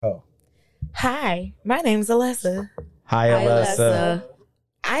Hi, my name's Alessa. Hi, Alessa.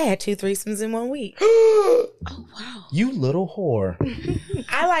 I had 2 threesomes in 1 week. Oh, wow. You little whore.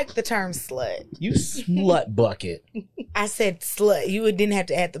 I like the term slut. You slut bucket. I said slut. You didn't have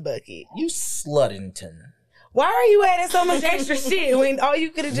to add the bucket. You Slutington. Why are you adding so much extra shit when all you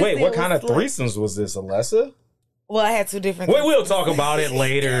could have just Wait, said what was kind of slut? threesomes was this, Alessa? Well, I had 2 different. Wait, we'll talk about it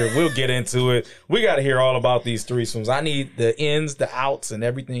later. We'll get into it. We got to hear all about these threesomes. I need the ins, the outs, and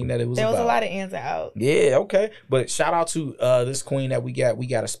everything that it was There about. was a lot of ins and outs. Yeah, okay. But shout out to this queen that we got. We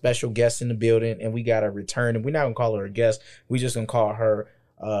got a special guest in the building, and we got a return. And we're not going to call her a guest. We just going to call her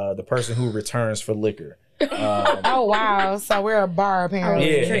the person who returns for liquor. Oh, wow. So we're a bar,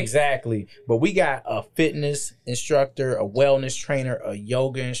 apparently. Yeah, exactly. But we got a fitness instructor, a wellness trainer, a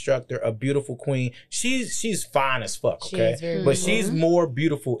yoga instructor, a beautiful queen. She's fine as fuck, She okay? is very But beautiful. she's more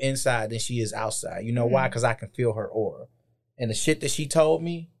beautiful inside than she is outside. You know why? Because I can feel her aura. And the shit that she told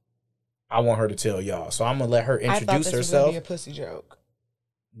me, I want her to tell y'all. So I'm going to let her I thought introduce this was herself. going to be a pussy joke.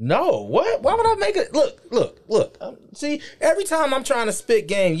 No, what? Why would I make it? Look. See, every time I'm trying to spit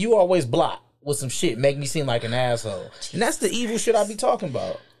game, you always block with some shit, make me seem like an asshole. And that's the evil shit I be talking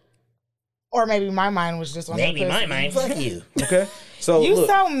about. Or maybe my mind was just on the pussy. fuck you. Okay? So, You look,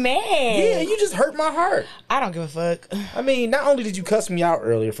 so mad. yeah, you just hurt my heart. I don't give a fuck. I mean, not only did you cuss me out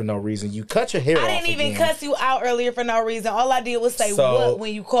earlier for no reason, you cut your hair off I didn't even again. cuss you out earlier for no reason. All I did was say So, what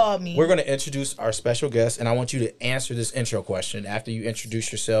when you called me. We're going to introduce our special guest, and I want you to answer this intro question. After you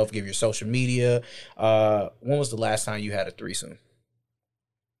introduce yourself, give your social media. When was the last time you had a threesome?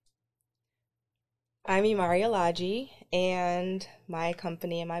 I'm Imari Alaji, and my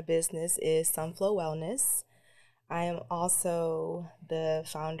company and my business is Sunflow Wellness. I am also the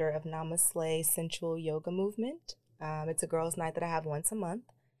founder of Namaste Sensual Yoga Movement. It's a girls' night that I have once a month.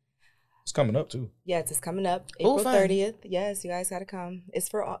 It's coming up, too. Yes, it's coming up Ooh, April fun. 30th. Yes, you guys gotta come. It's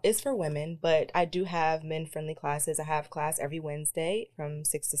for women, but I do have men-friendly classes. I have class every Wednesday from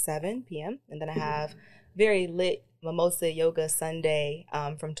 6 to 7 p.m. And then I have very lit Mimosa Yoga Sunday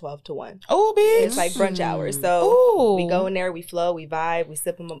from 12 to 1. Oh, bitch. It's like brunch hours. So Ooh. we go in there, we flow, we vibe, we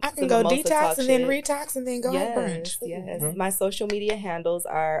sip them. I can go detox and then retox and then go have brunch. Yes. Mhm. My social media handles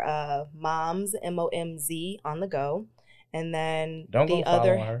are Moms MOMZ on the go, and then Don't go the follow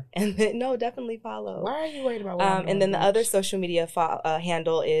other, her. and then no, definitely follow. Why are you worried about what I'm doing, And then the bitch? other social media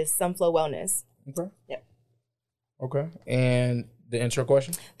handle is Sunflow Wellness. Okay. Yep. Okay. And the intro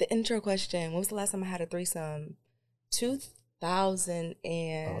question? The intro question: when was the last time I had a threesome? 2000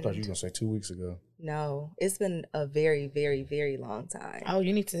 and Oh, I thought you were going to say 2 weeks ago. no, it's been a very, very, very long time. Oh,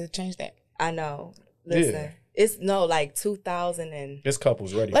 you need to change that. I know. Listen, Yeah. it's no like 2000 and This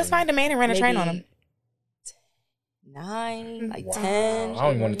couple's ready. Let's for you. find a man and run a train on him. 9, like Wow. 10. I don't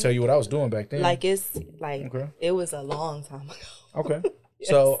even want to tell you what I was doing back then. Like it's like Okay. it was a long time ago. Okay.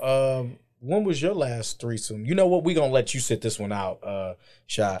 So, when was your last threesome? You know what? We're going to let you sit this one out,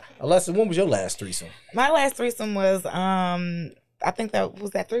 Shy. Alessa, when was your last threesome? My last threesome was, I think that was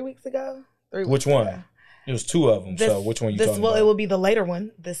 3 weeks ago? 3 weeks Which one? ago. It was 2 of them. So, which one you talking Well, about? it will be the later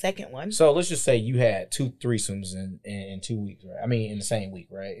one, the second one. So, let's just say you had 2 threesomes in 2 weeks, right? I mean, in the same week,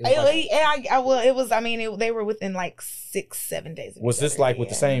 right? It was They were within like 6-7 days. of was each this other, like with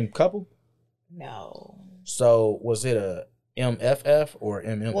the yeah. same couple? No. So, was it a MFF or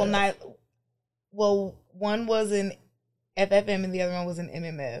MMF? Well, one was an FFM and the other one was an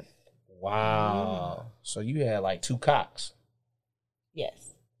MMF. Wow. So, you had like 2 cocks.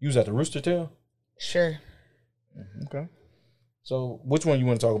 Yes. You was at the Rooster Tail? Sure. Okay. So, which one you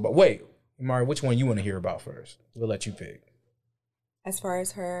want to talk about? Wait, Mari, which one you want to hear about first? We'll let you pick. As far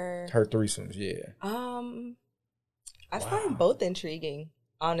as her threesomes, yeah. I find both intriguing,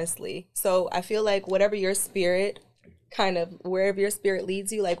 honestly. So I feel like whatever your spirit wherever your spirit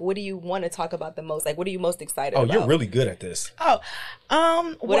leads you, like what do you want to talk about the most? Like what are you most excited Oh, about? you're really good at this. Oh,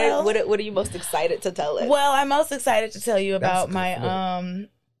 What are you most excited to tell us? Well, I'm most excited to tell you That's about a good my flip.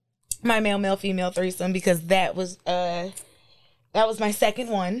 my male female threesome because that was my second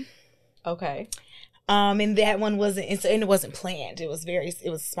one. Okay. And that one wasn't and it wasn't planned. It was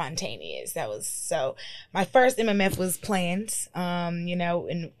spontaneous. So my first MMF was planned, and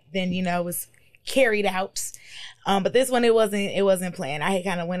then it was carried out. But this one it wasn't planned. I had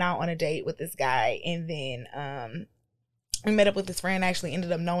kind of went out on a date with this guy and then I met up with his friend. I actually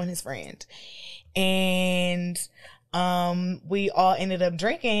ended up knowing his friend. And we all ended up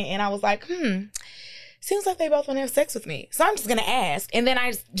drinking and I was like, seems like they both want to have sex with me. So I'm just going to ask. And then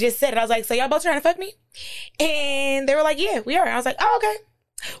I just said it. I was like, so y'all both trying to fuck me? And they were like, yeah, we are. I was like, oh, okay.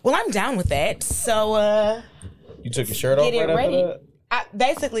 Well, I'm down with that. So, You took your shirt off get it right ready. after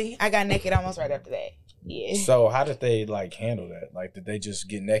that? I got naked almost right after that. Yeah. So how did they like handle that? Like, did they just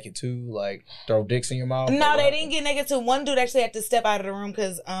get naked too? Like, throw dicks in your mouth? No, they didn't get naked too. One dude actually had to step out of the room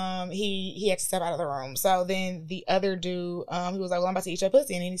because he had to step out of the room. So then the other dude he was like, "Well, I'm about to eat your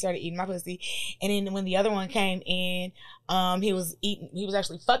pussy," and then he started eating my pussy. And then when the other one came in, he was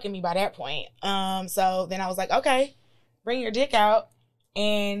actually fucking me by that point. So then I was like, "Okay, bring your dick out,"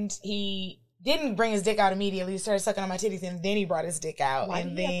 and he didn't bring his dick out immediately. He started sucking on my titties, and then he brought his dick out. Why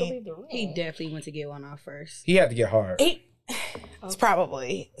and did he have then to leave the room? He definitely went to get one off first. He had to get hard. It's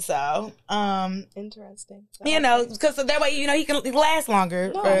probably so. Interesting. You know, because that way, you know, he can last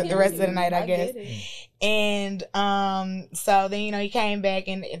longer No, for he the rest of the didn't. night, I get guess. it. And so then, you know, he came back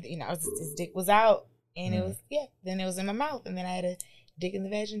and, you know, his dick was out, and it was, then it was in my mouth, and then I had a dick in the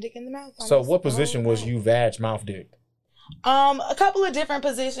vag and dick in the mouth. So what position was you vag, mouth, dick? A couple of different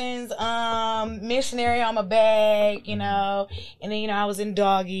positions. Missionary on my back, you know, and then, you know, I was in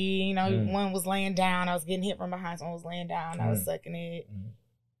doggy, you know, one was laying down, I was getting hit from behind, someone was laying down, I was sucking it.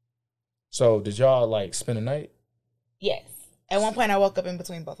 So did y'all like spend a night? Yes. At one point I woke up in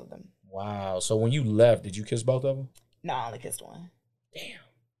between both of them. Wow. So when you left, did you kiss both of them? No, I only kissed one.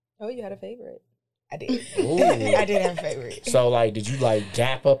 Oh, you had a favorite. I did. Ooh. I did have a favorite. So like, did you like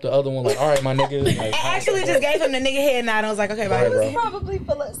gap up the other one? Like, all right, my nigga. Like, I actually just gave him the nigga head nod. I was like, okay, bye. Right, bro. Probably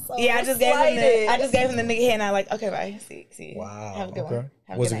feeling so Yeah, I just gave him the nigga head nod. Like, okay, bye. See. Wow. Have a good Okay. one.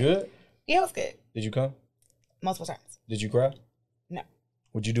 Have a Was it night. good? Yeah, it was good. Did you come? Multiple times. Did you cry? No.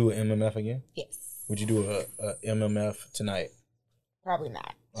 Would you do an MMF again? Yes. Would you do a MMF tonight? Probably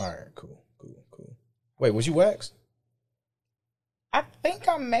not. All right, cool. Wait, was you waxed? I think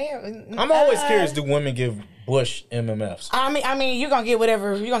I may have. I'm always curious. Do women give Bush MMFs? I mean, you're gonna get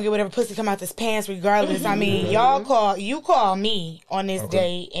whatever pussy come out this pants, regardless. I mean, you call me on this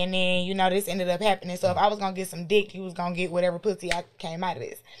date, and then you know this ended up happening. So if I was gonna get some dick, you was gonna get whatever pussy I came out of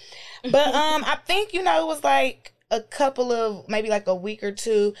this. But I think it was like a couple of maybe like a week or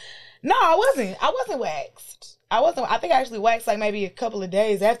two. No, I wasn't waxed. I think I actually waxed like maybe a couple of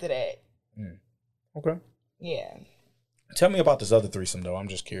days after that. Okay. Yeah. Tell me about this other threesome though. I'm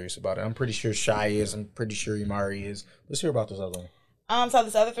just curious about it. I'm pretty sure Shy is. I'm pretty sure Imari is. Let's hear about this other one. So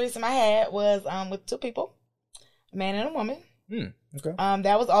this other threesome I had was with two people, a man and a woman. Okay.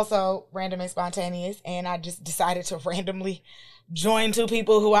 That was also random and spontaneous, and I just decided to randomly join two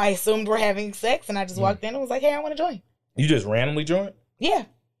people who I assumed were having sex, and I just walked in and was like, "Hey, I want to join." You just randomly joined? Yeah.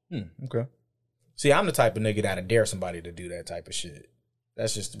 Okay. See, I'm the type of nigga that'd dare somebody to do that type of shit.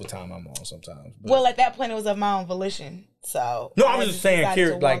 That's just what time I'm on sometimes. But. Well, at that point, it was of my own volition. So no, I'm just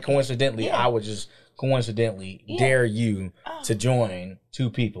saying, like coincidentally, Yeah. I would just coincidentally dare you to join two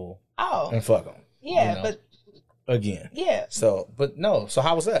people and fuck them. Yeah, you know, but again. yeah. So, but no. So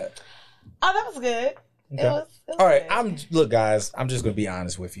how was that? Oh, that was good. Okay. It was all right. good. Look, guys. I'm just gonna be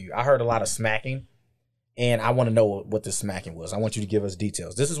honest with you. I heard a lot of smacking, and I want to know what the smacking was. I want you to give us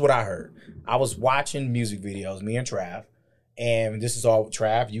details. This is what I heard. I was watching music videos, me and Trav. And this is all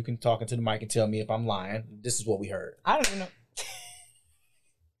Trav. You can talk into the mic and tell me if I'm lying. This is what we heard. I don't even know.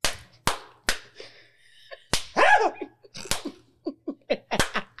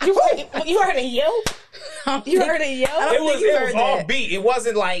 You heard a yell? You heard a yell? It was all beat. It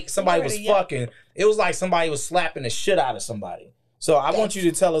wasn't like somebody was fucking. It was like somebody was slapping the shit out of somebody. So I want you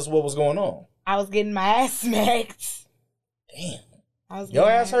to tell us what was going on. I was getting my ass smacked. Damn. Your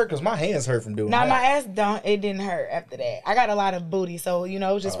ass hurt? Because my hands hurt from doing that. that. My ass didn't hurt after that. I got a lot of booty, so it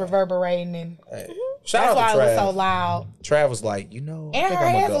was just reverberating, and Shout out to that's why Trav. it was so loud. Trav was like, I And think her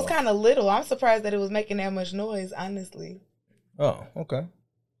I'm gonna ass go. was kind of little. I'm surprised that it was making that much noise, honestly. Oh, okay.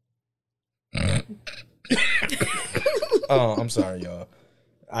 Oh, I'm sorry, y'all.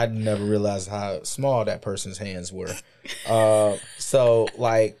 I never realized how small that person's hands were. So,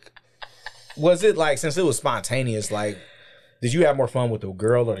 like, was it like, since it was spontaneous, like, did you have more fun with the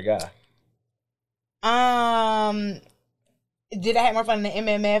girl or the guy? Did I have more fun in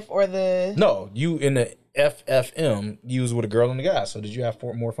the MMF or the? No, you in the FFM, you was with a girl and the guy. So, did you have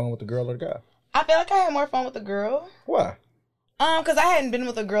more fun with the girl or the guy? I feel like I had more fun with the girl. Why? Because I hadn't been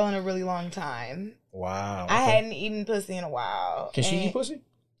with a girl in a really long time. Wow. I hadn't eaten pussy in a while. Can she eat pussy?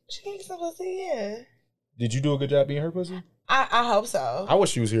 She eats some pussy, yeah. Did you do a good job being her pussy? I hope so. I wish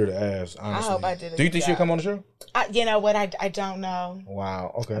she was here to ask, honestly. I hope I did. Do you think she'll come on the show? You know what? I don't know.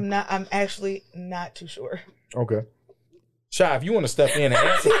 Wow. Okay. I'm actually not too sure. Okay. Shy, if you want to step in and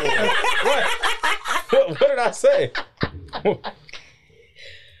answer for it. What did I say?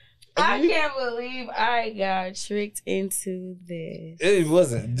 I can't believe I got tricked into this. It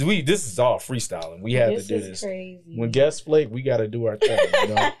wasn't. This is all freestyling. We had to do This this. is crazy. When guests flake, we got to do our thing.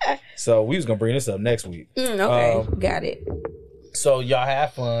 You know? So we was gonna bring this up next week. Okay, got it. So y'all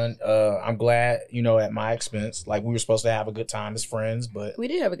have fun. I'm glad, at my expense. Like, we were supposed to have a good time as friends, but We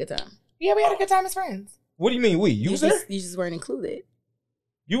did have a good time. Yeah, we had a good time as friends. what do you mean we? You was there? You just weren't included.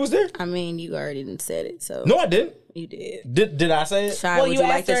 You was there? I mean, you already didn't said it, so No, I didn't. you did. Did I say it? Shy, Well, would you you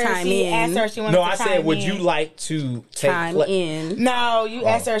like asked to her. chime She in? asked her. She wanted No, to I chime said, would in. you like to take Chime in. No, you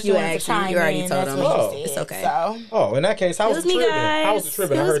asked her. She You wanted to asked, chime you already in. told That's them. what Oh, she it's said. okay. So Oh, in that case, I It was was me, tripping. guys. I was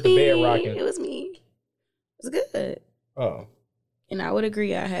tripping. It I was heard the bed me. rocking. It was me. It was good. Oh. And I would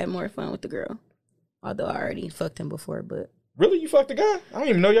agree I had more fun with the girl. Although I already fucked him before, but Really? You fucked the guy? I don't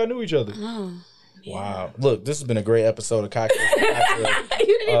even know y'all knew each other. oh. Wow. Look, this has been a great episode of Cocktail.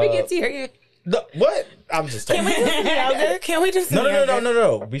 You didn't even get to hear it. What? I'm just can we taking just do yoga? Can we just do No.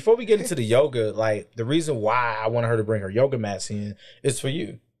 yoga? Before we get into the yoga, like, the reason why I wanted her to bring her yoga mats in is for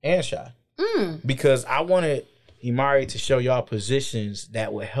you and Shy. Because I wanted Imari to show y'all positions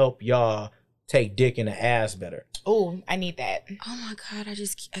that would help y'all take dick in the ass better. Oh, I need that. Oh my God,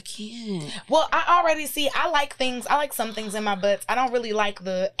 I can't. Well, I already see. I like some things in my butts. I don't really like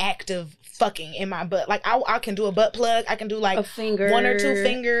the act of fucking in my butt. Like I can do a butt plug. I can do like A finger. 1 or 2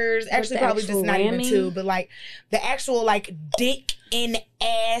 fingers. Actually, the probably just actual not even ramming? 2. But like the actual like dick in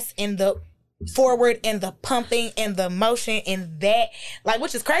ass and the forward and the pumping and the motion and that, like,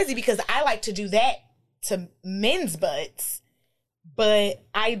 which is crazy because I like to do that to men's butts. But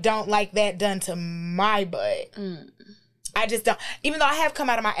I don't like that done to my butt. I just don't. Even though I have come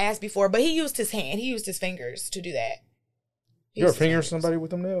out of my ass before, but he used his hand. He used his fingers to do that. You ever finger somebody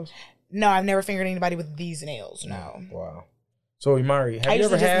with them nails? No, I've never fingered anybody with these nails. No. Wow. So, Imari, have I you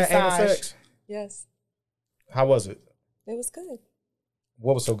ever usually just had anal massage. sex? Yes, How was it? it was good.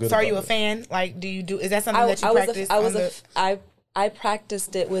 What was so good So are about you a it? fan? Like, do you do? Is that something that you practice? I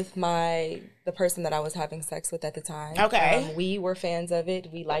practiced it with the person that I was having sex with at the time. Okay. We were fans of it.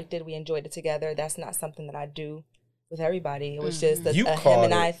 We liked it. We enjoyed it together. That's not something that I do with everybody. It was just You a called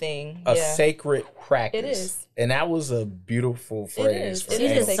him and it I thing. A Yeah. sacred practice. It is. And that was a beautiful phrase. is. for It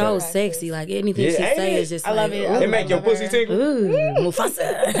She's is anal just sacred so sex. practice. sexy. Like anything Yeah, she ain't say it? is just I love like, it. ooh, It make your love pussy her. tingle? ooh, Mufasa.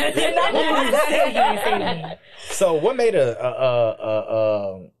 So what made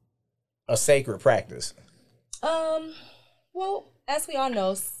a sacred practice? Well, as we all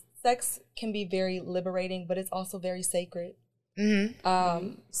know, sex can be very liberating, but it's also very sacred.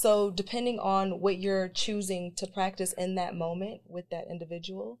 So depending on what you're choosing to practice in that moment with that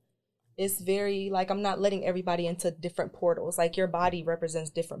individual, it's very, like, I'm not letting everybody into different portals. Like, your body represents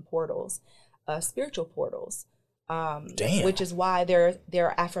different portals, spiritual portals. Damn. Which is why there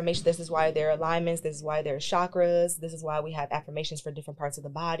are affirmations. This is why there are alignments. This is why there are chakras. This is why we have affirmations for different parts of the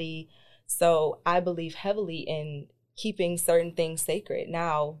body. So I believe heavily in keeping certain things sacred.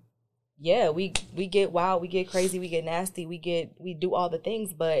 Now, yeah, we get wild, we get crazy, we get nasty, we do all the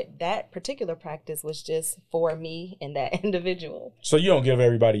things, but that particular practice was just for me and that individual. So you don't give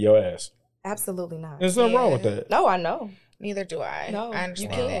everybody your ass. Absolutely not. There's nothing wrong with that. No, I know. Neither do I. No, I understand you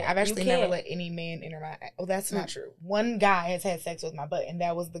can't. that. I've actually You never can't. let any man enter my. Oh, that's not true. One guy has had sex with my butt, and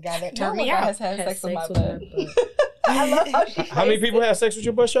that was the guy that turned me one guy out. has had sex with my with butt. my butt. I love how she How many people had sex with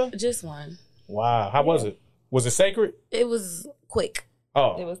your butt shot? Just one. Wow. How was it? Was it sacred? It was quick.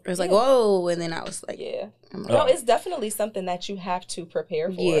 Oh. It was like, yeah. whoa, and then I was like, Yeah. I'm like, No, it's definitely something that you have to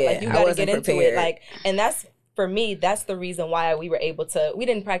prepare for. Yeah, Like, you I got to wasn't get into prepared. it. Like, and that's, for me, that's the reason why we were able to, we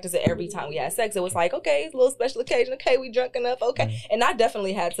didn't practice it every time we had sex. It was like, okay, it's a little special occasion. Okay, we drunk enough. Okay. And I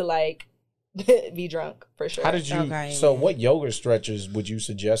definitely had to, like, be drunk for sure. How did you? Okay. So what yoga stretches would you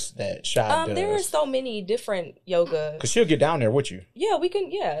suggest that Shy does? There are so many different yoga. Because she'll get down there with you. Yeah, we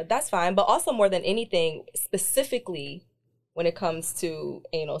can. Yeah, that's fine. But also, more than anything, specifically when it comes to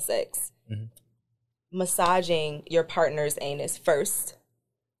anal sex, massaging your partner's anus first,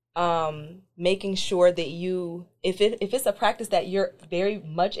 making sure that you, if it's a practice that you're very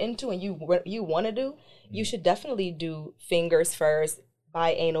much into and you want to do, you should definitely do fingers first.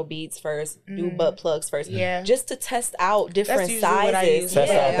 Buy anal beads first, do butt plugs first, Yeah. just to test out different usually what I sizes. use.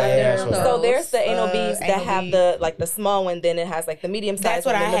 Test out the asshole. So there's the anal beads that anal have bead. the small one, then it has like the medium size That's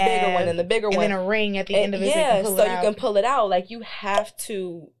what one, I then the bigger have. one, and the bigger and one. then a ring at the end of it. Yeah, so so you can pull it out. Like, you have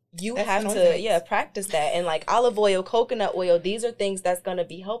to That's the noise it makes. practice that. And like olive oil, coconut oil, these are things that's gonna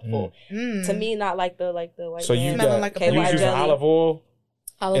be helpful to me. Not like the white So man. you Smelling got like a you KY was using jelly. olive oil. in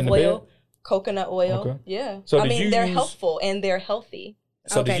Olive the oil, bed? coconut oil. Okay. Yeah. So I did mean, you they're use- helpful and they're healthy.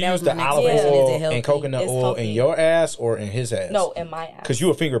 So Okay, did that you was use the my next olive question. Is oil it healthy? and coconut It's oil healthy. in your ass or in his ass? No, in my ass. Because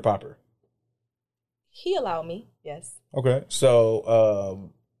you a finger popper. He allowed me. Yes. Okay. So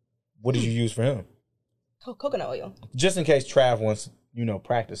what did you use for him? Coconut oil. Just in case Trav wants,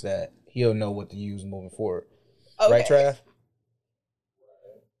 practice that, he'll know what to use moving forward. Okay. Right, Trav?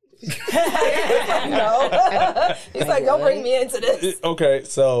 No. He's like, don't bring me into this. Okay,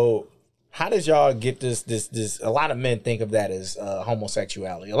 so how did y'all get this? A lot of men think of that as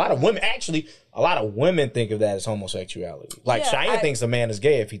homosexuality. A lot of women think of that as homosexuality. Like Cheyenne thinks a man is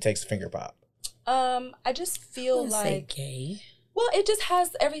gay if he takes a finger pop. I just feel like gay. Well, it just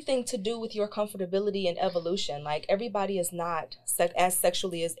has everything to do with your comfortability and evolution. Like, everybody is not as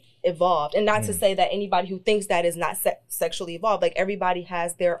sexually as evolved. And not to say that anybody who thinks that is not sexually evolved. Like, everybody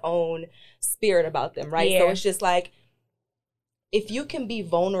has their own spirit about them, right? Yeah. So it's just like, if you can be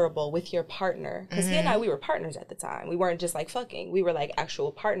vulnerable with your partner, because he and I, we were partners at the time. We weren't just like fucking. We were like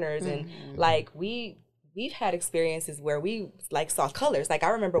actual partners. And like, we've had experiences where we like saw colors. Like, I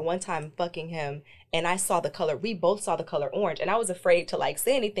remember one time fucking him and I saw the color. We both saw the color orange, and I was afraid to like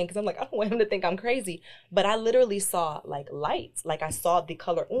say anything because I'm like, I don't want him to think I'm crazy. But I literally saw like lights. Like, I saw the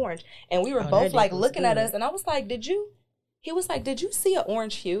color orange, and we were both like looking at us, and I was like, he was like, did you see an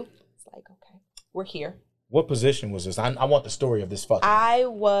orange hue? It's like, okay, we're here. What position was this? I want the story of this fucking.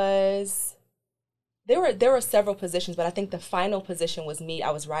 There were several positions, but I think the final position was me.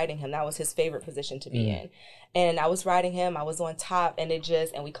 I was riding him. That was his favorite position to be in. And I was riding him. I was on top, and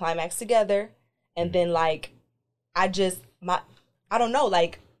we climaxed together. And then like, I don't know,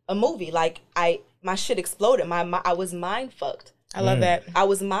 like a movie, like my shit exploded. I was mind fucked. I love that. I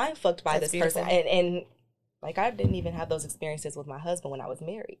was mind fucked by That's this person. beautiful. And like, I didn't even have those experiences with my husband when I was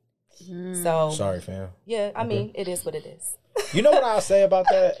married. So Sorry, fam. yeah, I mean, it is what it is. You know what I'll say about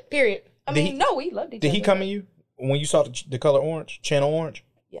that? Period. I mean, no, we loved each other. Did he come in you when you saw the color orange, channel orange?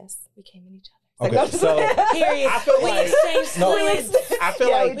 Yes, we came in each other. Okay, Like, so Period. I feel like exchanged fluids. I feel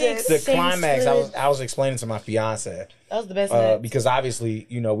Yeah, like we did. the climax. I was explaining to my fiance That was the best night. because obviously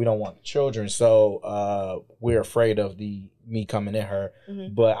we don't want children, so we're afraid of me coming in her.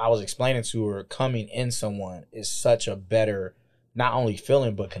 But I was explaining to her, coming in someone is such a better not only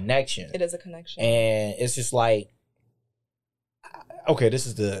feeling but connection. It is a connection. And it's just like, okay, this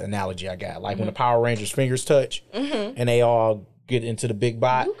is the analogy I got. Like when the Power Rangers' fingers touch and they all get into the big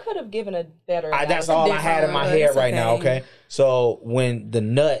bot. You could have given a better. That's all I had in my head right now, okay? So when the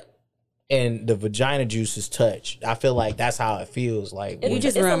nut and the vagina juices touch, I feel like that's how it feels. Like You when-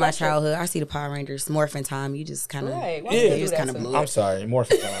 just It's ruined my electric. childhood. I see the Power Rangers morphin' time. You just kind of, Right. Why Yeah. would You do just that kinda to blew me? it. I'm sorry,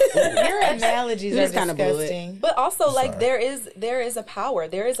 morphin time. Your analogies You are just kinda blew it. disgusting. But also, like, Sorry. there is a power.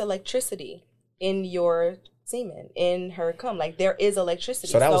 There is electricity in your semen, in her cum. Like, there is electricity.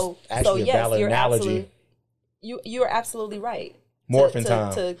 So that was actually a valid analogy. You are absolutely right. Morphin to,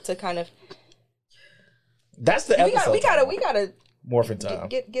 time. to kind of That's the episode. we gotta morphin time.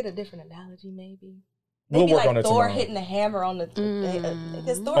 get a different analogy maybe. We'll Maybe work like on it Thor tomorrow. hitting the hammer on the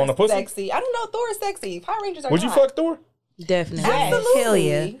because Thor On the is pussy? sexy. I don't know. Thor is sexy. Power Rangers are Would you not. fuck Thor? definitely. Absolutely. Hell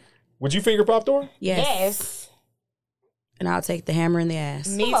yeah. Would you finger pop Thor? Yes. Yes. And I'll take the hammer in the ass.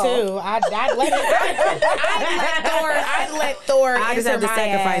 Me Oh. too. I'd let Thor. I just enter have to my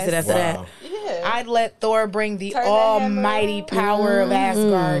sacrifice ass. it after that. Yeah. I'd let Thor bring the Turn that hammer almighty on. power of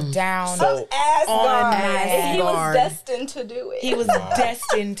Asgard down. So- Asgard. Asgard. He was destined to do it. He was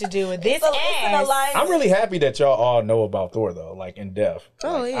destined to do it. This So it's an ass. alliance. I'm really happy that y'all all know about Thor though, like in depth.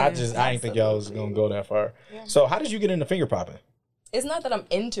 Oh, Like, yeah. I didn't think y'all was gonna go that far. So how did you get into finger popping? It's not that I'm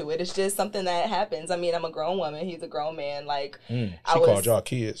into it. It's just something that happens. I mean, I'm a grown woman. He's a grown man. Like, She I was, called y'all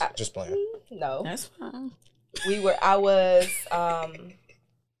kids. Just playing. No. That's fine. We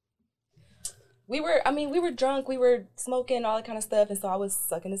were drunk, we were smoking, all that kind of stuff, and so I was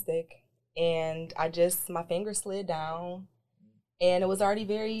sucking his dick, and my finger slid down, and it was already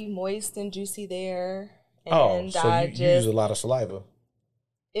very moist and juicy there, and so you use a lot of saliva.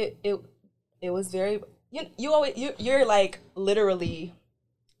 it was very, you're like literally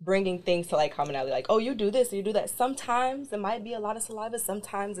bringing things to like commonality, like, oh, you do this or you do that. Sometimes it might be a lot of saliva,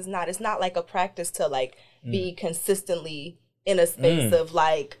 sometimes it's not. It's not like a practice to like be consistently in a space of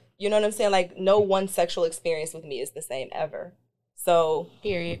like, you know what I'm saying? Like, no one sexual experience with me is the same ever. So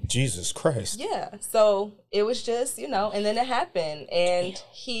Period. Jesus Christ. yeah, so it was just, and then it happened, and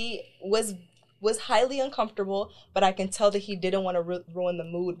he was highly uncomfortable, but I can tell that he didn't want to ruin the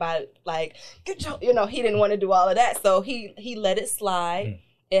mood by like, he didn't want to do all of that, so he let it slide.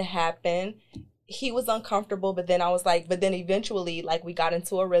 It happened. He was uncomfortable, but then eventually, like, we got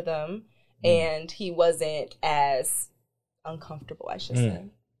into a rhythm, and he wasn't as uncomfortable, I should say.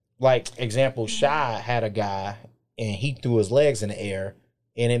 Like, example, Shy had a guy and he threw his legs in the air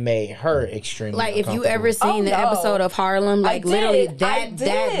and it made her extremely Like, if you uncomfortable. ever seen the no. episode of Harlem, like, I literally, did. I that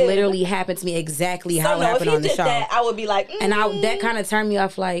did. literally happened to me exactly how it if happened he on the did show. that, I would be like, And that kind of turned me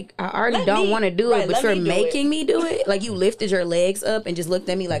off. Like, I already Let don't me- want to do right, it, but let you're me do making it. me do it. Like, you lifted your legs up and just looked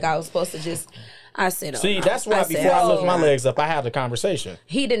at me like I was supposed to just. I said, oh, See, no. that's why said, before I oh. lift my legs up, I have the conversation.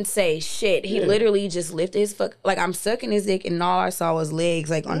 He didn't say shit. He literally just lifted his like I'm sucking his dick and all I saw was legs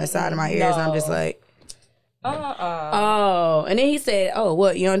like on the side of my ears. And I'm just like, oh. And then he said, oh,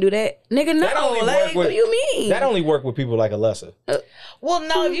 what, you don't do that? Nigga, no. That only Like, work what with- do you mean? That only work with people like Alessa. Well,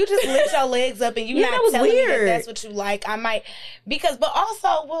 no, if you just lift your legs up and you Yeah, that not was telling me that weird. that's what you like, I might but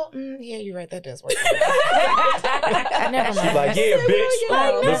also, yeah, you're right, that does work. Never mind. Like, yeah, bitch,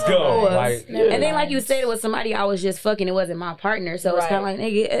 Like, let's no. go. Like, And then, like you said, it was somebody I was just fucking. It wasn't my partner. So it's kind of like,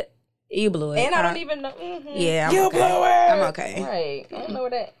 nigga, you blew it. And I don't even know. Yeah, I'm you okay. blew it. I'm okay. Right. I don't know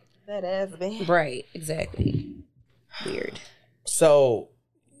where that ass been. Right, exactly. Weird. So,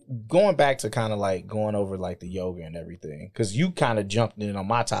 going back to kind of like going over like the yoga and everything, because you kind of jumped in on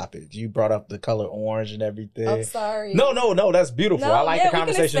my topic. You brought up the color orange and everything. I'm sorry. No, that's beautiful. I like the we can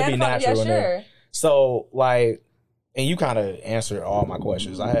conversation to be expand upon- natural. Yeah, in there. sure. So, like, and you kind of answered all my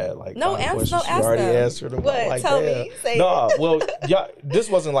questions. I had like No, 5 answer- questions. no, You ask already them. answered them. What? I'm like, Tell damn. me. Say No, well, yeah, this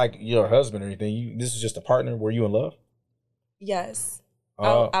wasn't like your husband or anything. This is just a partner. Were you in love? Yes.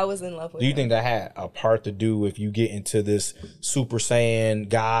 Uh, I was in love with Do you him. think that had a part to do if you get into this Super Saiyan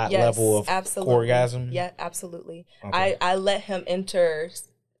God Yes, level of absolutely. orgasm? Yeah, absolutely. Okay. I let him enter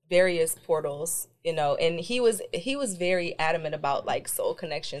various portals, you know, and he was very adamant about like soul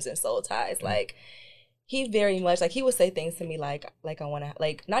connections and soul ties. Like he very much like he would say things to me like I want to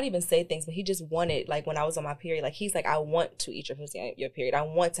like not even say things, but he just wanted like when I was on my period, like he's like I want to eat your pussy on your period. I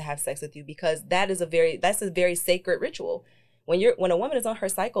want to have sex with you because that's a very sacred ritual. When a woman is on her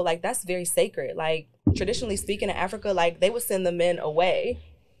cycle, like that's very sacred. Like traditionally speaking in Africa, like they would send the men away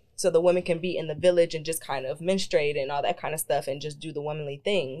so the women can be in the village and just kind of menstruate and all that kind of stuff and just do the womanly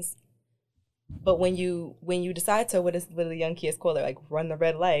things. But when you decide to what the young kids call it, like run the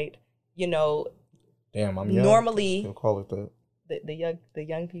red light, you know, Damn, I'm young. normally Still call it that. the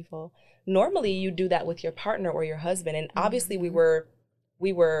young people, normally you do that with your partner or your husband. And obviously we were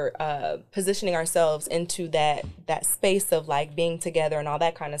positioning ourselves into that space of like being together and all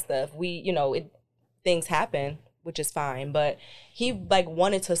that kind of stuff. We, you know, things happen, which is fine, but he like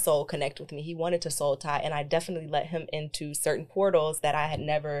wanted to soul connect with me. He wanted to soul tie, and I definitely let him into certain portals that I had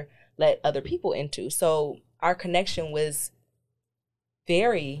never let other people into. So our connection was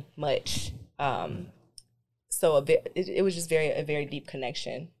very much it was just a very deep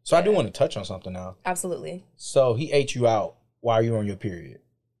connection. So I do want to touch on something now. Absolutely. So he ate you out while you were on your period.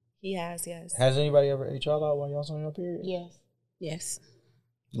 He has, yes. Has anybody ever ate y'all out while y'all was on your period? Yes. Yes.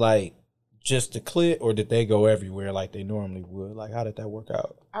 Like just the clit, or did they go everywhere like they normally would? Like how did that work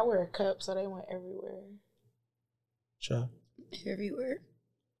out? I wear a cup, so they went everywhere. Sure. Everywhere.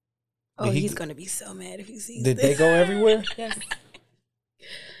 Did Oh, he- he's gonna be so mad if he sees Did this. they go everywhere? Yes.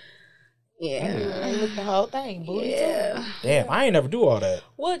 Yeah. They looked the whole thing. Booty Yeah. Damn, I ain't never do all that.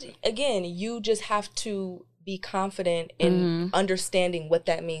 Well, again, you just have to be confident in understanding what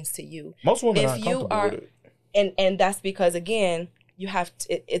that means to you. Most women If aren't you comfortable are- with it. And that's because again, you have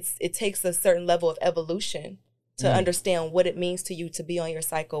to, it takes a certain level of evolution to understand what it means to you to be on your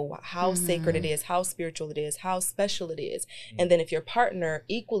cycle, how sacred it is, how spiritual it is, how special it is. And then if your partner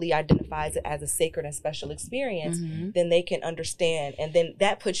equally identifies it as a sacred and special experience, then they can understand. And then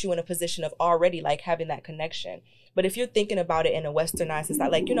that puts you in a position of already like having that connection. But if you're thinking about it in a westernized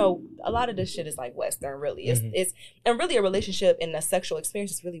society, like, you know, a lot of this shit is like Western, really. It's and really a relationship and a sexual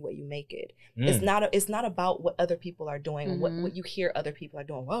experience is really what you make it. It's not about what other people are doing, what you hear other people are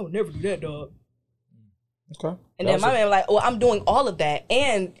doing. Well, I would never do that, dog. Okay. And then my man like, well, I'm doing all of that,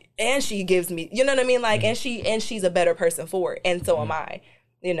 and she gives me, you know what I mean, like, and she's a better person for it, and so am I.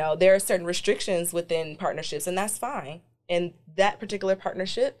 You know, there are certain restrictions within partnerships, and that's fine. And that particular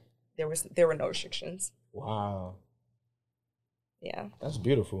partnership, there were no restrictions. Wow. Yeah. That's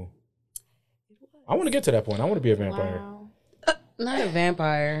beautiful. I want to get to that point. I want to be a vampire. Wow. Not a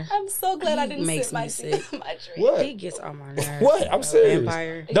vampire. I'm so glad I didn't Makes sip my me sick. my drink. What? He gets on my nerves. What? I'm A serious.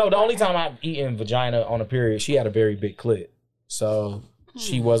 Vampire. No, the only time I've eaten vagina on a period, she had a very big clit. So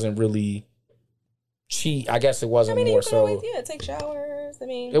she wasn't really, I guess it wasn't I mean, more you can so. always, take showers. I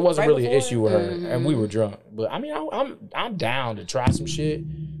mean, It wasn't right really an before. issue with her, and we were drunk. But I mean, I'm down to try some shit.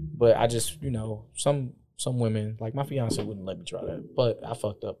 But I just, you know, some women, like my fiance, wouldn't let me try that. But I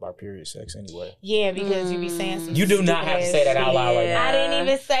fucked up our period sex anyway. Yeah, because you be saying some. You do not have to say that out loud right now. I didn't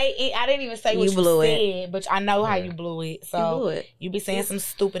even say it. I didn't even say what You blew it. said, but I know how you blew it. So You blew it. you be saying some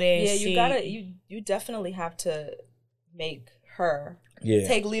stupid ass Yeah, shit. you gotta, you definitely have to make her Yeah.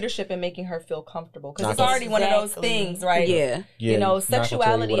 take leadership in making her feel comfortable, because Not it's gonna- already one of those Exactly. things, right? Yeah. Yeah, You know, not gonna tell you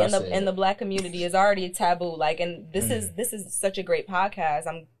sexuality what I in the said. Black community is already a taboo. Like, and this is such a great podcast.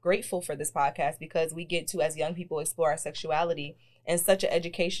 I'm grateful for this podcast because we get to, as young people, explore our sexuality in such an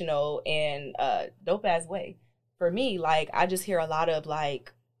educational and dope ass way. For me, like, I just hear a lot of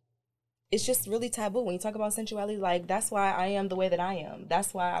like, it's just really taboo when you talk about sensuality. Like, that's why I am the way that I am.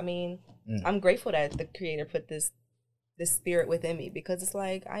 That's why, I mean, I'm grateful that the creator put this spirit within me, because it's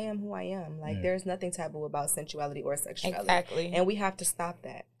like, I am who I am. Like, there's nothing taboo about sensuality or sexuality. Exactly. And we have to stop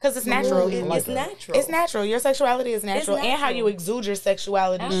that. Because it's natural. It's natural. It's natural. Your sexuality is natural. natural. And how you exude your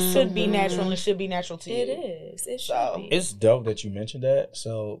sexuality should be natural, and it should be natural to you. It is. It should So, be. It's dope that you mentioned that.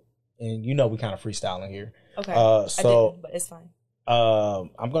 So, and you know, we kind of freestyling here. Okay. So I didn't, but it's fine.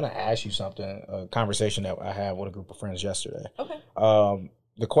 I'm gonna ask you something. A conversation that I had with a group of friends yesterday. Okay.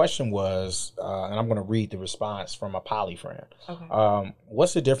 The question was, and I'm gonna read the response from a poly friend. Okay.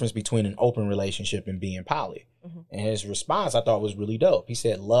 What's the difference between an open relationship and being poly? Mhm. And his response I thought was really dope. He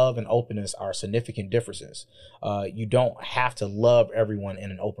said, love and openness are significant differences. You don't have to love everyone in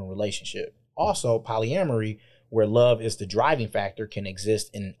an open relationship. Also, polyamory, where love is the driving factor, can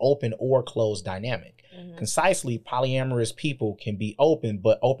exist in an open or closed dynamic. Mhm. Concisely, polyamorous people can be open,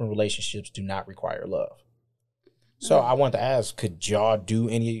 but open relationships do not require love. So I want to ask, could y'all do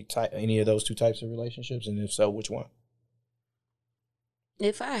any of those two types of relationships? And if so, which one?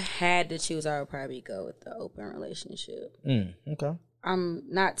 If I had to choose, I would probably go with the open relationship. Okay. I'm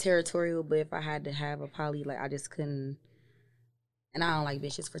not territorial, but if I had to have a poly, like, I just couldn't. And I don't like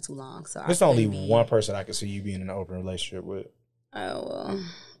bitches for too long, so There's only one person I can see you being in an open relationship with. Oh, well.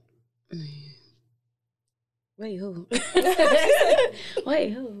 Wait, who?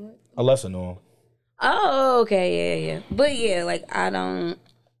 Wait, who? Alessa know him. Oh, okay, yeah. But yeah, like, I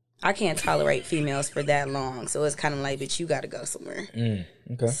can't tolerate females for that long. So it's kind of like, bitch, you got to go somewhere.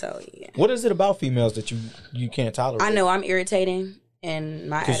 Okay. So, yeah. What is it about females that you can't tolerate? I know I'm irritating, and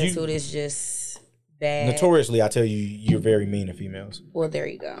my 'Cause attitude is just bad. Notoriously, I tell you, you're very mean to females. Well, there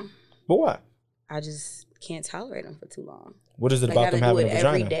you go. But why? I just can't tolerate them for too long. What is it Like, about gotta them having do a it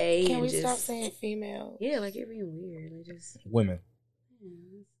every vagina? day. Can and we just, stop saying female? Yeah, like, you're being weird. Like, just, Women.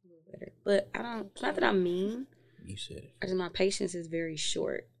 yeah, it's a little better. But I don't, it's not that I'm mean. You said it. I just, my patience is very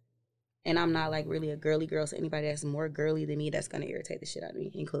short. And I'm not, like, really a girly girl, so anybody that's more girly than me, that's going to irritate the shit out of me,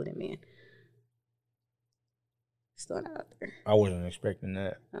 including men. Just throwing that out there. I wasn't expecting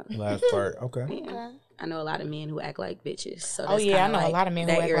that last part. Okay. Yeah. I know a lot of men who act like bitches. So Oh, that's yeah, I kinda know a like, lot of men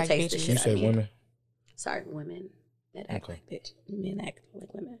who that act like irritates the bitches. shit You out say of me. women. Sorry, women that act Okay. like bitches. Men act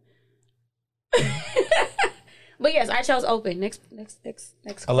like women. But yes, I chose open. Next caller.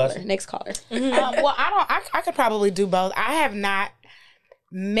 Alessa? Next caller. Well, I could probably do both. I have not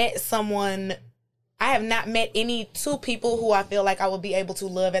met any two people who I feel like I would be able to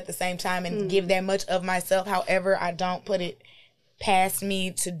love at the same time and give that much of myself. However, I don't put it past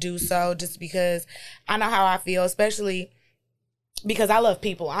me to do so, just because I know how I feel, especially because I love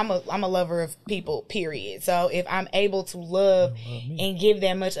people. I'm a lover of people, period. So if I'm able to love and give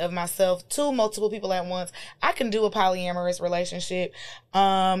that much of myself to multiple people at once, I can do a polyamorous relationship.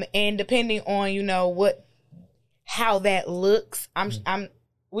 And depending on, how that looks,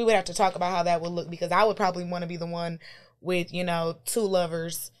 we would have to talk about how that would look, because I would probably want to be the one with, two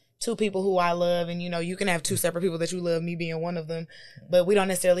lovers, two people who I love. And, you can have two separate people that you love, me being one of them, but we don't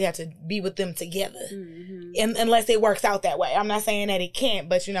necessarily have to be with them together unless it works out that way. I'm not saying that it can't,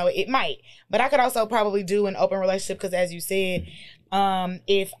 but, it might. But I could also probably do an open relationship, because as you said,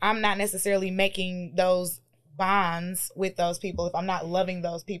 if I'm not necessarily making those bonds with those people, if I'm not loving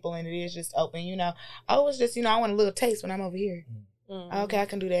those people and it is just open, it's just, I want a little taste when I'm over here. Okay, I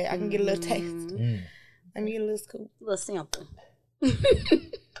can do that. I can get a little taste. Let me get a little scoop. A little sample.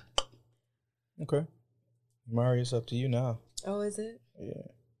 Okay. Mari, it's up to you now. Oh, is it?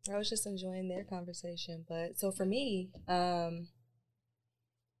 Yeah. I was just enjoying their conversation. But so for me, I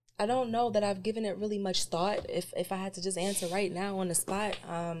don't know that I've given it really much thought. If I had to just answer right now on the spot,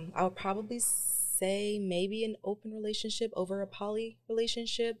 I would probably say maybe an open relationship over a poly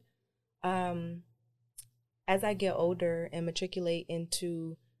relationship. As I get older and matriculate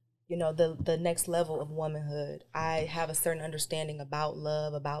into, the next level of womanhood, I have a certain understanding about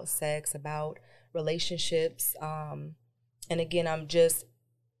love, about sex, about relationships. And again, I'm just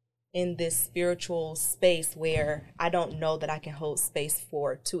in this spiritual space where I don't know that I can hold space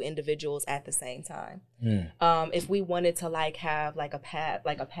for two individuals at the same time. If we wanted to have a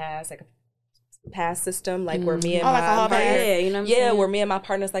pass system, like where me and my partner, where me and my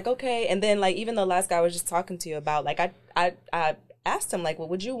partner's like, okay. And then even the last guy I was just talking to you about, I asked him, well,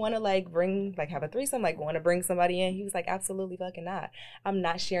 would you want to bring, have a threesome, want to bring somebody in? He was like, absolutely fucking not. I'm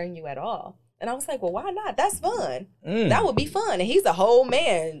not sharing you at all. And I was like, well, why not? That's fun. That would be fun. And he's a whole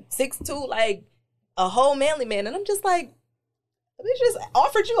man, 6'2", a whole manly man. And I'm just like, we just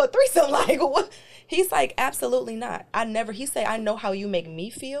offered you a threesome. What? He's like, absolutely not. He say, I know how you make me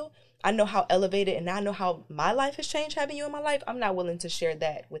feel. I know how elevated and I know how my life has changed having you in my life. I'm not willing to share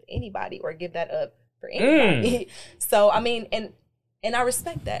that with anybody or give that up for anybody. So, I mean, and I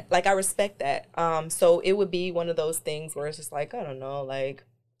respect that. Like, I respect that. So it would be one of those things where it's just like, I don't know, like,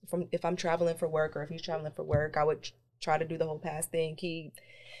 if I'm traveling for work or if he's traveling for work, I would try to do the whole pass thing. He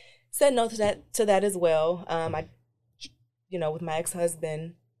said no to that as well. With my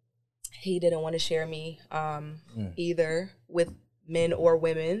ex-husband, he didn't want to share me either with men or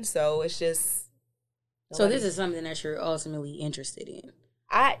women. So it's just. So this is something that you're ultimately interested in.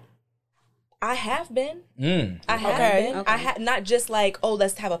 I have been. I have been. Okay. I have not just like, oh,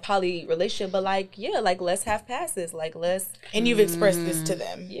 let's have a poly relationship, but like, yeah, like let's have passes, like let's. And you've expressed this to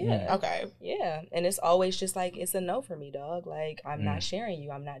them. Yeah. Okay. Yeah, and it's always just like it's a no for me, dog. Like I'm not sharing you.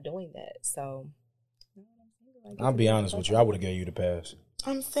 I'm not doing that. So. I'll be honest with you. I would have gave you the pass.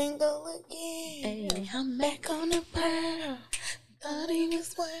 I'm single again. Hey, I'm back on the prowl. Thought he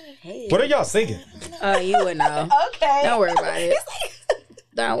was one. What are y'all singing? You would know. Okay. Don't worry about it.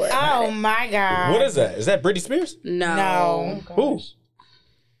 Don't worry about Oh it. my God. What is that? Is that Britney Spears? No. Who?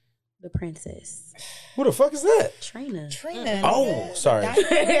 The princess. Who the fuck is that? Trina. Trina. Oh, sorry. All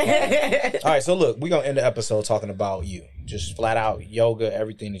right, so look, we're going to end the episode talking about you. Just flat out yoga,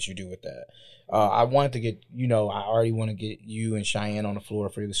 everything that you do with that. I wanted to get, I already want to get you and Cheyenne on the floor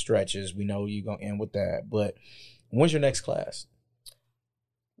for the stretches. We know you're going to end with that. But when's your next class?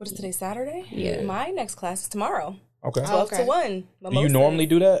 What is today, Saturday? Yeah. My next class is tomorrow. Okay. 12 to 1. Do you normally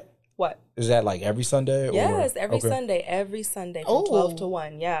do that? What? Is that like every Sunday? Yes, or? every Okay. Sunday. Every Sunday from 12 to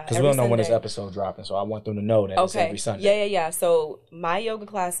 1. Yeah. Because we don't know when this episode dropping, so I want them to know that it's every Sunday. Yeah. So my yoga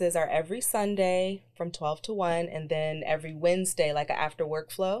classes are every Sunday from 12 to 1, and then every Wednesday, like an after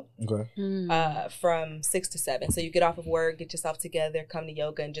work flow, from 6 to 7. So you get off of work, get yourself together, come to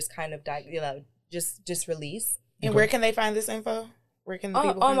yoga, and just kind of, just release. And where can they find this info? Where can the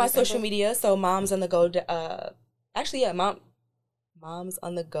people on find my this social info? media? So Moms on the Go. Moms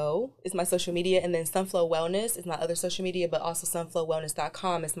on the Go is my social media, and then Sunflow Wellness is my other social media, but also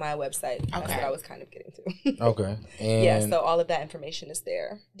sunflowwellness.com is my website. That's what I was kind of getting to. Okay. And Yeah, so all of that information is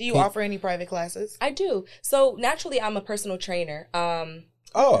there. Do you offer any private classes? I do. So naturally, I'm a personal trainer.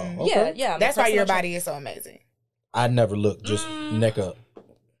 okay. Yeah. That's why your body is so amazing. I never look just neck up.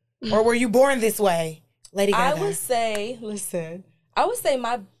 Or were you born this way, Lady Gaga? I would say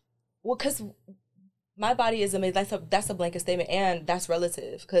because my body is amazing. That's a blanket statement, and that's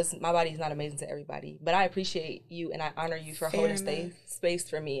relative because my body is not amazing to everybody. But I appreciate you and I honor you for holding space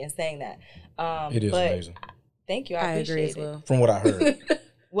for me and saying that. It is amazing. Thank you. I agree appreciate as well. From what I heard.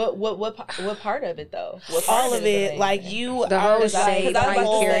 What part of it though? What part all of it, like you, The whole are shape, I was how about you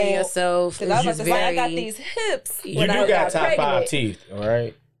to carry say- yourself. Because I was about to say, I got very- these hips. You when do I got top pregnant. 5 teeth, all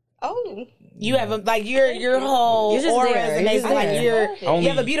right? Oh, you have your whole You're just aura there. is You're amazing. just Like there. Only- you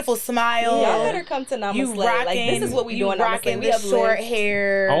have a beautiful smile. y'all better come to Namaste. You Like rocking. this is what we you doing. rocking We the have short lived-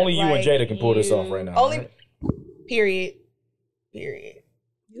 hair. Only you and like, Jada can pull this off right now. Only- right? Period.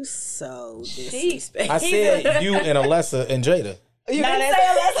 You so She- disrespectful. I said you and Alessa and Jada. You No, didn't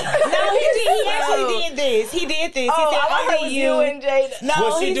that's- say Alessa. No, he actually did this. He did this. Oh, he said I thought it only was you and Jada. No,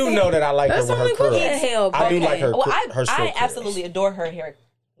 Well, she he do said- know that I like her That's with her only what the curls. hell. I do like her. Well, her short I curls. absolutely adore her hair.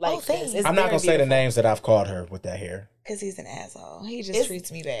 Like Oh, thanks. this. It's I'm not very gonna say the beautiful. names that I've called her with that hair. Because he's an asshole. He just It's-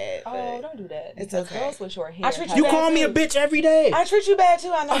 treats me bad. Oh, but don't do that. It's Because okay. girls with short hair. I treat have- you You call me a bitch every day. I treat you bad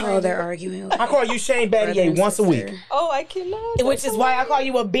too. I know. Oh, they're arguing. I call you Shane Brother Battier and once a week. sister. Oh, I cannot. Which is why I call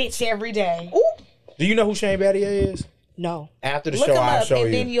you a bitch every day. Do you know who Shane Battier is? No. After the Look show, him I'll up, show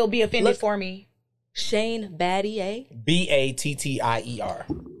and then you. you'll be offended Look- for me. Shane Battier. Battier.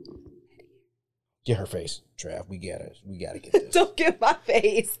 Get her face, Trav. We gotta get this. Don't get my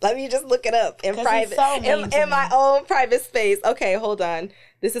face. Let me just look it up in 'Cause private, he's so mean to in my me. own private space. Okay, hold on.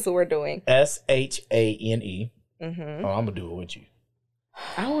 This is what we're doing. SHANE. Mm-hmm. Oh, I'm gonna do it with you.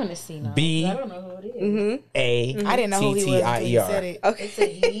 I want to see now. B- I don't know who it is. Mm-hmm. A I didn't know who he was until you said it. Okay. It's a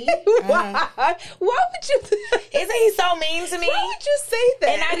he. Why? Why would you? Isn't he so mean to me? Why would you say that?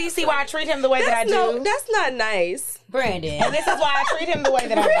 And now do you see why I treat him the way that I That's do? no, that's not nice. Brandon. And this is why I treat him the way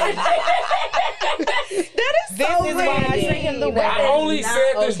that I do. That is This so is why I Brandon. treat him the way I that only not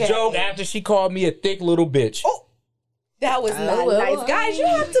said this okay. joke after she called me a thick little bitch. That was not well, nice, guys. You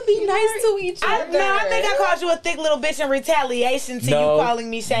have to be nice to each I other. think I called you a thick little bitch in retaliation to No. you calling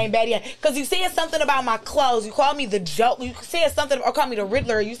me Shane Battier. Because you said something about my clothes. You called me the joke. You said something, or called me the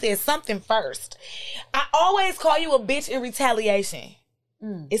Riddler. You said something first. I always call you a bitch in retaliation.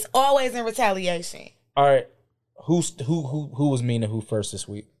 It's always in retaliation. All right, who was mean to who first this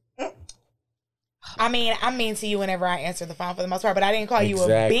week? I mean, I'm mean to you whenever I answer the phone for the most part, but I didn't call you a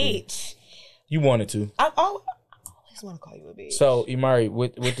Exactly. bitch. You wanted to. I always want to call you a bitch. So, Imari,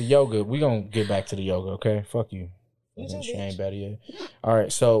 with the yoga, we gonna get back to the yoga, okay? Fuck you. You too, She bitch. ain't better yet. All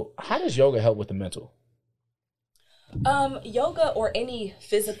right, so how does yoga help with the mental? Yoga or any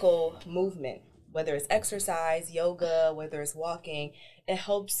physical movement, whether it's exercise, yoga, whether it's walking, it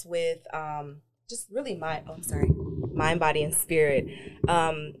helps with just really mind, body, and spirit.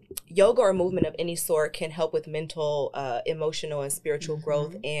 Yoga or movement of any sort can help with mental, emotional, and spiritual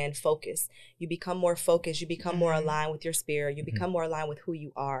growth and focus. You become more focused. You become more aligned with your spirit. You become more aligned with who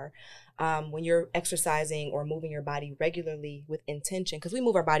you are. When you're exercising or moving your body regularly with intention, because we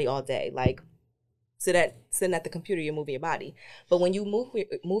move our body all day, like sitting at the computer, you're moving your body. But when you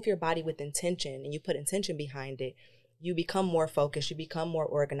move your body with intention and you put intention behind it, you become more focused. You become more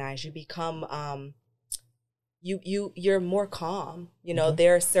organized. You become you're more calm. You know,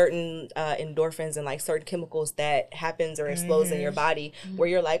 there are certain endorphins and like certain chemicals that happens or explodes in your body where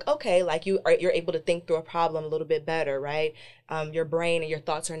you're like, okay, like you're able to think through a problem a little bit better, right? Your brain and your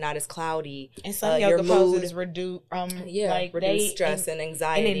thoughts are not as cloudy. And some your yoga poses reduce reduce stress and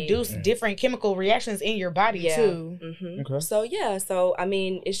anxiety and induce different chemical reactions in your body too. Okay. So I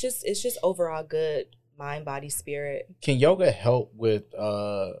mean, it's just overall good mind, body, spirit. Can yoga help with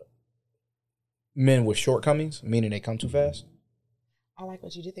men with shortcomings, meaning they come too fast? I like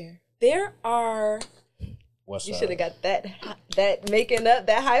what you did there. There are. What's You should have got that making up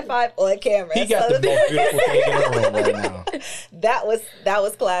that high five on camera. He got the most beautiful thing in the room right now. That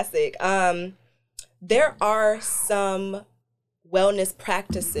was classic. There are some wellness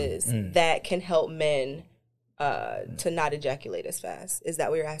practices that can help men to not ejaculate as fast. Is that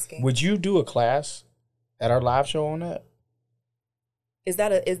what you're asking? Would you do a class at our live show on that? Is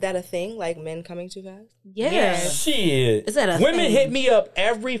that a thing? Like men coming too fast? Yes. Shit. Is that a Women thing? hit me up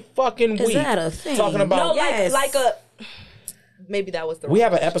every fucking week. Is that a thing? Talking about No, Yes. like a. Maybe that was the. we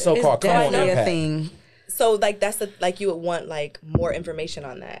wrong have an question. episode It's called Come On definitely a Impact. thing. So like that's the like you would want like more information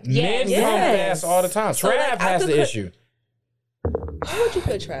on that. Men come Yes. fast all the time. So, Trav like, I has could the put- issue. How would you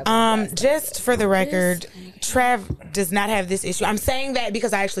put Travis? Just for the record, Trav does not have this issue. I'm saying that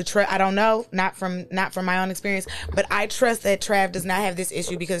because I actually I don't know, not from my own experience, but I trust that Trav does not have this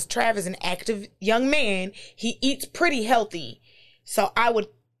issue because Trav is an active young man. He eats pretty healthy. So I would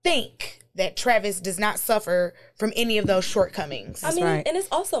think that Travis does not suffer from any of those shortcomings. I mean, right. and it's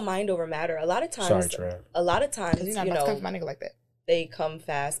also mind over matter. A lot of times, Sorry, Trav. a lot of times, You're not you about to come know, for my nigga like that. they come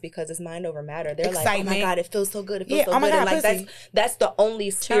fast because it's mind over matter. They're like, oh Excitement. my God, it feels so good. It feels Yeah, so oh my good. And God, like pussy. that's the only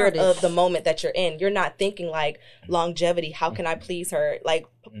spirit Childish. of the moment that you're in. You're not thinking like longevity. How can I please her? Like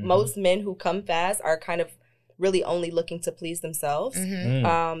most men who come fast are kind of really only looking to please themselves.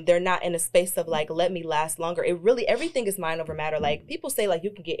 They're not in a space of like, let me last longer. It really, everything is mind over matter. Like people say like you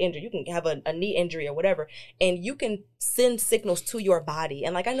can get injured, you can have a knee injury or whatever, and you can send signals to your body.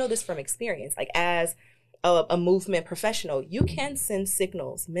 And like, I know this from experience, like as a movement professional, you can send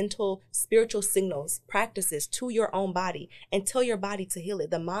signals, mental, spiritual signals, practices to your own body and tell your body to heal it.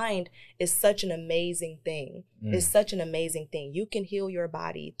 The mind is such an amazing thing. It's such an amazing thing. You can heal your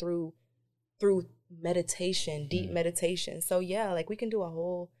body through meditation, deep meditation. So yeah, like we can do a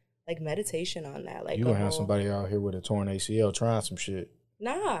whole like meditation on that. Like You gonna have somebody out here with a torn ACL trying some shit.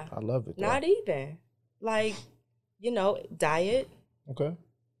 Nah, I love it. though. not even. Like, you know, diet, Okay.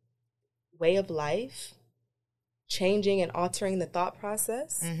 way of life, changing and altering the thought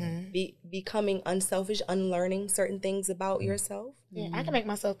process, becoming unselfish, unlearning certain things about yourself. Yeah, I can make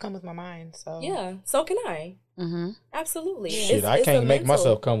myself come with my mind. So Yeah, so can I. Mm-hmm. Absolutely. Shit, I It's a can't make mental-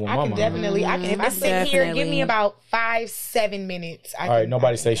 myself come with I my can mind. definitely. I can. If I Most sit here, give me definitely. about 5-7 minutes. All right,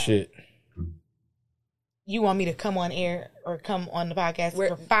 nobody say shit. You want me to come on air or come on the podcast We're-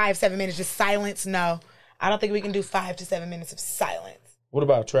 for 5-7 minutes, just silence? No, I don't think we can do 5 to 7 minutes of silence. What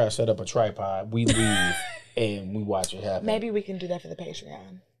about Trav set up a tripod? We leave and we watch it happen. Maybe we can do that for the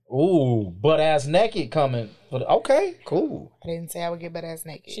Patreon. Ooh, butt ass naked coming. But okay, cool. I didn't say I would get butt ass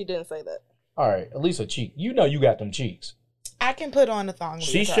naked. She didn't say that. All right, at least a cheek. You know you got them cheeks. I can put on the thong. with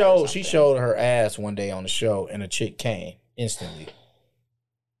She a tie or showed something. her ass one day on the show, and a chick came instantly.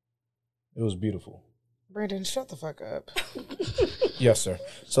 It was beautiful. Brendan, shut the fuck up. Yes, sir.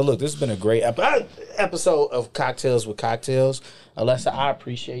 So look, this has been a great episode of Cocktails with Cocktails. Alessa, I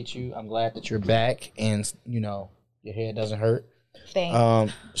appreciate you. I'm glad that you're back, and you know your head doesn't hurt.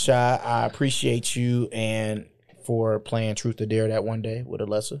 Thanks. Shy, I appreciate you and for playing Truth or Dare that one day with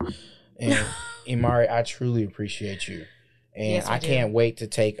Alessa. And Imari, I truly appreciate you. And Yes, we I do. can't wait to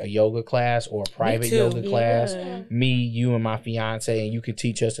take a yoga class or a private too. yoga class. Yeah. Me, you, and my fiance, and you can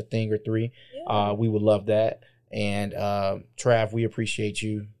teach us a thing or three. We would love that. And Trav, we appreciate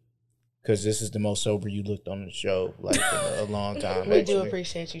you. because this is the most sober you looked on the show like in a long time. We do actually.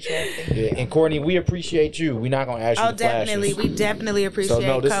 appreciate you, Trev. Thank you. Yeah, and Courtney, we appreciate you. We're not gonna ask you Oh, to flash definitely. us. We definitely appreciate So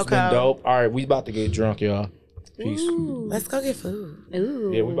no, this has Coco. been dope. All right, we about to get drunk, y'all. Peace. Let's go get food.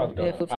 Ooh. Yeah, we about to go. Yeah,